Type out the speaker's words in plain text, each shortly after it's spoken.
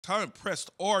how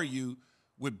impressed are you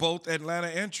with both Atlanta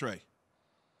and Trae?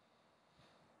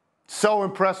 So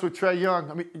impressed with Trae Young.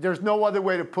 I mean, there's no other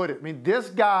way to put it. I mean, this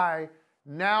guy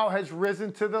now has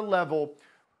risen to the level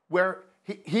where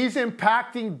he's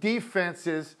impacting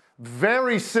defenses in a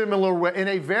very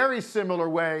similar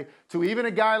way to even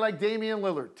a guy like Damian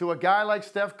Lillard, to a guy like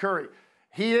Steph Curry.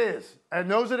 He is. And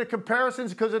those are the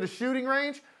comparisons because of the shooting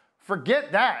range.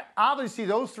 Forget that. Obviously,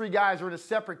 those three guys are in a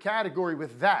separate category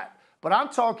with that. But I'm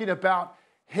talking about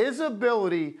his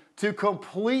ability to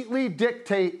completely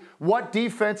dictate what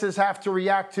defenses have to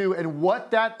react to and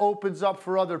what that opens up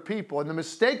for other people. And the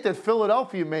mistake that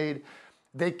Philadelphia made,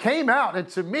 they came out, and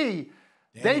to me,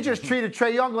 they just treated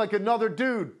Trae Young like another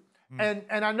dude. And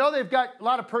I know they've got a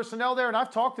lot of personnel there, and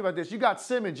I've talked about this. You got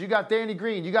Simmons, you got Danny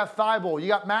Green, you got Thybulle, you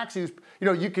got Maxey,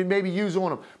 who's, you can maybe use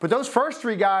on them. But those first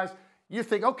three guys, you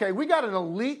think, okay, we got an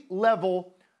elite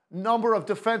level number of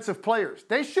defensive players.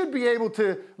 They should be able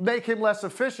to make him less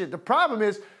efficient. The problem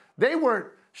is they weren't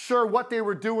sure what they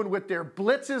were doing with their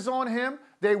blitzes on him.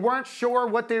 They weren't sure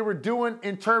what they were doing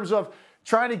in terms of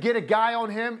trying to get a guy on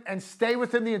him and stay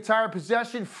with him the entire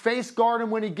possession, face guard him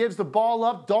when he gives the ball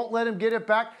up, don't let him get it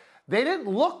back. They didn't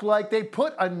look like they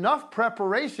put enough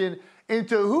preparation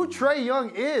into who Trae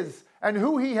Young is and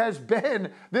who he has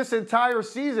been this entire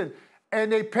season.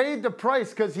 And they paid the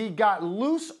price because he got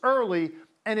loose early,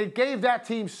 and it gave that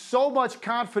team so much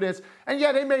confidence. And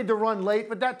yeah, they made the run late,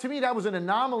 but to me, that was an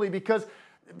anomaly because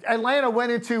Atlanta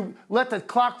went into let the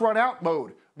clock run out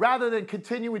mode. Rather than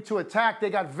continuing to attack, they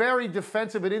got very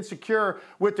defensive and insecure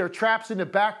with their traps in the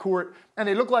backcourt, and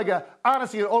they look like,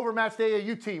 honestly, an overmatched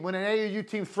AAU team. When an AAU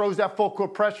team throws that full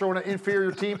court pressure on an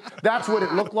inferior team, that's what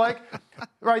it looked like.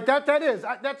 Right,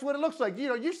 that's what it looks like.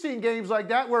 You've seen games like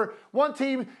that where one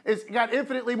team got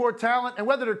infinitely more talent, and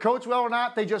whether they're coached well or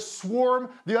not, they just swarm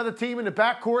the other team in the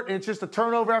backcourt, and it's just a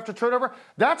turnover after turnover.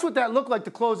 That's what that looked like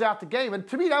to close out the game, and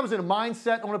to me, that was in a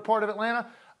mindset on the part of Atlanta.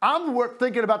 I'm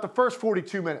thinking about the first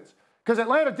 42 minutes because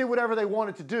Atlanta did whatever they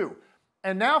wanted to do.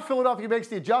 And now Philadelphia makes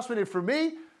the adjustment. And for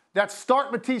me, that's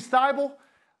start Matisse Thybulle,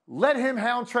 let him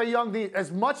hound Trae Young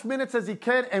as much minutes as he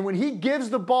can. And when he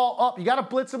gives the ball up, you got to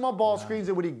blitz him on ball screens.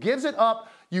 And when he gives it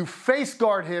up, you face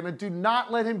guard him and do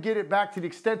not let him get it back to the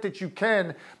extent that you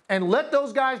can. And let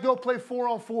those guys go play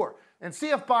 4-on-4. And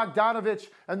see if Bogdanovich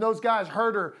and those guys,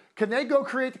 Herter, can they go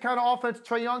create the kind of offense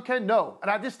Trae Young can? No. And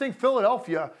I just think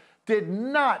Philadelphia did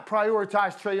not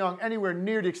prioritize Trae Young anywhere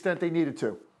near the extent they needed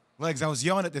to. Legs, I was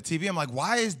yelling at the TV. I'm like,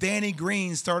 why is Danny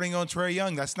Green starting on Trae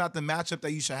Young? That's not the matchup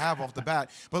that you should have off the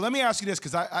bat. But let me ask you this,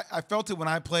 because I felt it when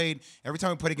I played. Every time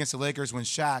we played against the Lakers, when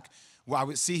Shaq, I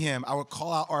would see him, I would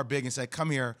call out our big and say, come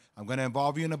here. I'm going to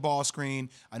involve you in the ball screen.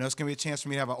 I know it's going to be a chance for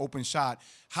me to have an open shot.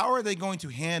 How are they going to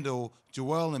handle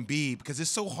Joel Embiid? Because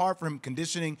it's so hard for him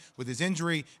conditioning with his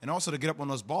injury and also to get up on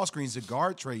those ball screens to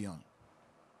guard Trae Young.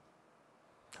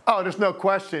 Oh, there's no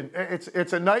question.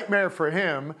 It's a nightmare for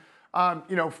him.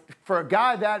 For a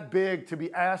guy that big to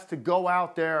be asked to go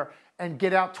out there and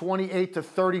get out 28 to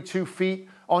 32 feet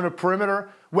on a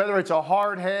perimeter, whether it's a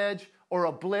hard hedge or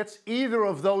a blitz, either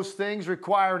of those things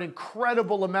require an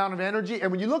incredible amount of energy.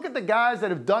 And when you look at the guys that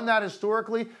have done that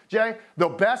historically, Jay, the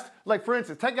best, like for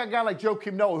instance, take a guy like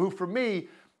Joakim Noah, who for me,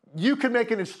 you can make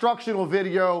an instructional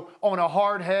video on a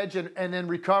hard hedge and then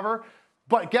recover.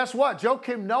 But guess what?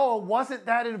 Joakim Noah wasn't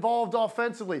that involved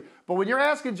offensively. But when you're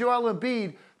asking Joel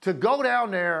Embiid to go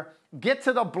down there, get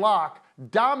to the block,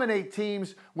 dominate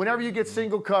teams whenever you get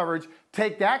single coverage,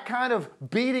 take that kind of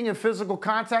beating and physical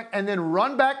contact, and then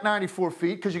run back 94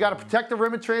 feet because you got to protect the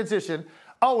rim in transition.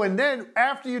 Oh, and then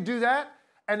after you do that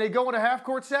and they go in a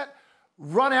half-court set,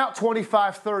 run out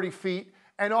 25, 30 feet,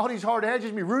 and all these hard hedges.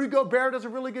 I mean, Rudy Gobert does a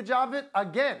really good job of it.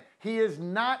 Again, he is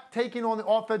not taking on the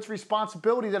offense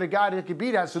responsibility that a guy that can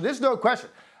beat has. So there's no question.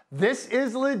 This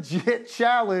is legit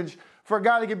challenge for a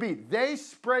guy that can beat. They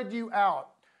spread you out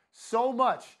so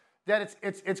much that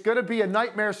it's going to be a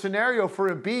nightmare scenario for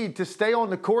Embiid to stay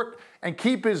on the court and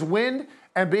keep his wind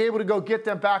and be able to go get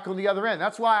them back on the other end.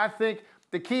 That's why I think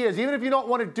the key is, even if you don't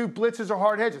want to do blitzes or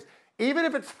hard hedges, even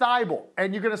if it's Thybulle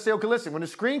and you're going to say, okay, listen, when the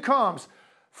screen comes,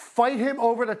 fight him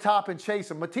over the top and chase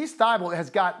him. Matisse Thybulle has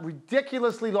got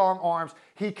ridiculously long arms.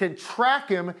 He can track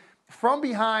him from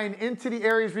behind into the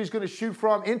areas where he's going to shoot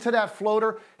from, into that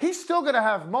floater. He's still going to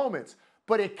have moments,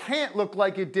 but it can't look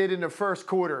like it did in the first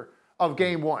quarter of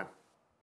game one.